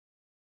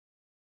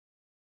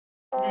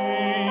Give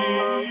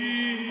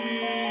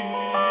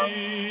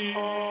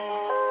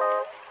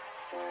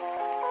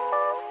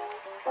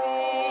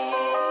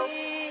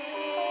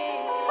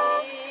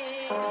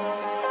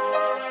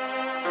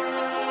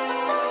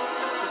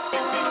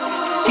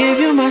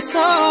you my soul,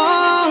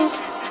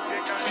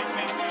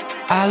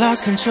 I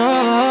lost control.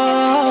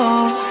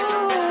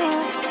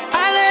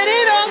 I let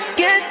it all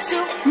get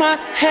to my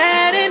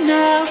head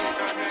enough,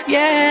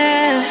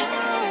 yeah.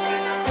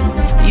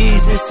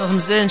 Yeezus on some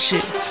Zen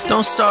shit.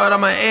 Don't start,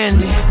 I'ma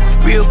end it.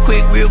 Real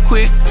quick,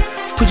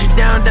 put you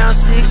down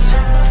 6.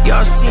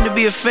 Y'all seem to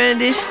be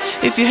offended.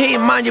 If you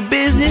hating, mind your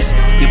business.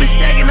 You been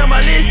stacking on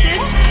my lists.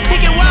 It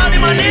get wild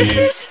in my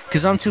lists.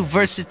 Cause I'm too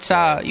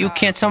versatile. You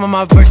can't tell me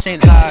my verse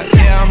ain't live.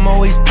 Yeah, I'm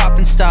always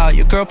poppin' style.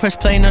 Your girl press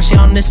play, now she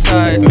on this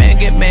side. Man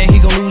get mad, he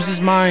gon' lose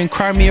his mind.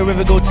 Cry me a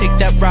river, go take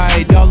that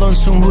ride. Y'all learn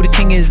soon who the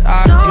king is.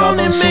 Y'all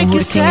learn soon who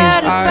the king is.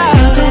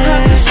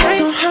 You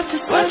don't have to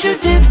say what you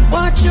did.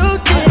 I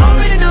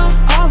already know.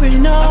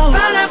 I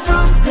found out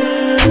from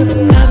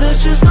him. Now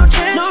there's just no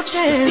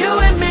chance. You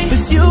and me,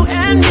 with you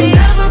and me,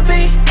 never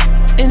be.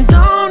 And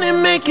don't it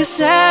make you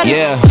sad?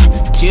 Yeah,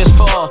 tears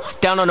fall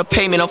down on the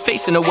pavement. I'm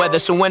facing the weather,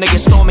 so when it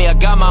gets stormy, I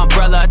got my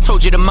umbrella. I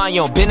told you to mind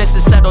your own business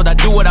is settled. I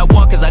do what I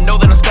want, cause I know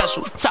that I'm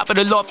special. Top of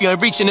the loft, you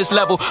ain't reaching this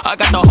level. I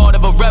got the heart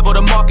of a rebel,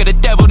 the mark of the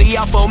devil, the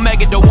alpha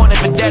omega, the one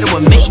ever dead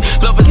with me.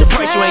 Love is a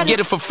price, you ain't get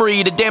it for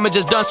free. The damage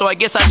is done, so I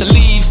guess I should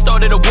leave.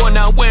 Started a war,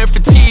 now I'm wearing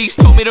fatigues.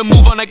 Told me to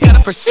move on, I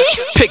gotta proceed.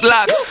 Pick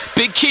locks,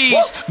 big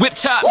keys, whip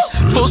top,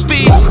 full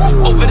speed.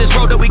 Over this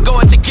road that we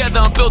going together,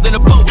 I'm building a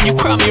boat when you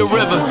cry me a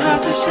river. Don't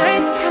have to say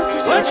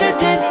what you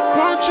did.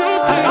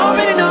 I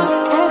already know.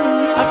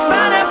 I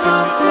found out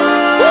from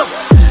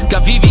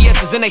got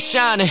VVS's and they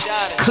shining.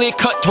 Clear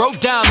cut, throw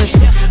diamonds.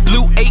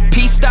 Blue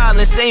 8-piece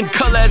styling, same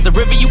color as the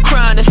river you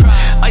crying.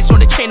 Ice on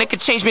the chain that could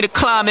change me to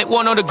climate.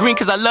 One on the green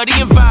cause I love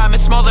the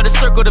environment. Smaller the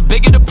circle, the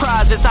bigger the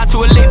prize. It's out to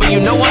a label, you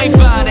know I ain't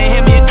buying it.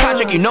 Hand me a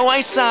contract, you know I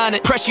ain't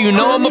signing. Pressure, you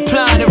know I'm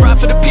applying it. Right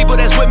for the people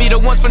that's with me, the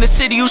ones from the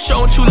city who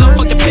showing true love,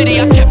 fuck the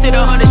pity. I kept it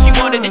 100, she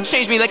wanted to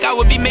change me like I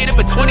would be made up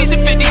of 20s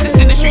and 50s. This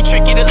industry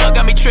tricky, the luck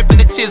got me tripping.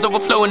 The tears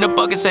overflowing, the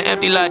buckets are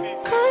empty like